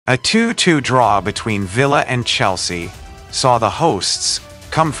A 2-2 draw between Villa and Chelsea saw the hosts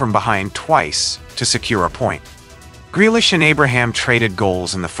come from behind twice to secure a point. Grealish and Abraham traded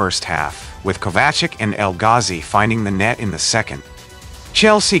goals in the first half, with Kovacic and El Ghazi finding the net in the second.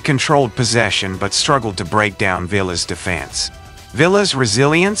 Chelsea controlled possession but struggled to break down Villa's defense. Villa's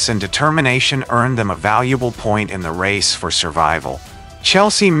resilience and determination earned them a valuable point in the race for survival.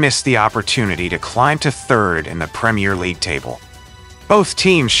 Chelsea missed the opportunity to climb to third in the Premier League table. Both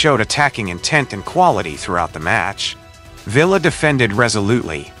teams showed attacking intent and quality throughout the match. Villa defended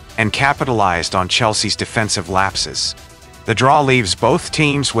resolutely and capitalized on Chelsea's defensive lapses. The draw leaves both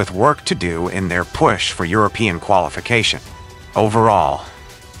teams with work to do in their push for European qualification. Overall,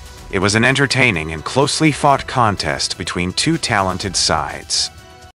 it was an entertaining and closely fought contest between two talented sides.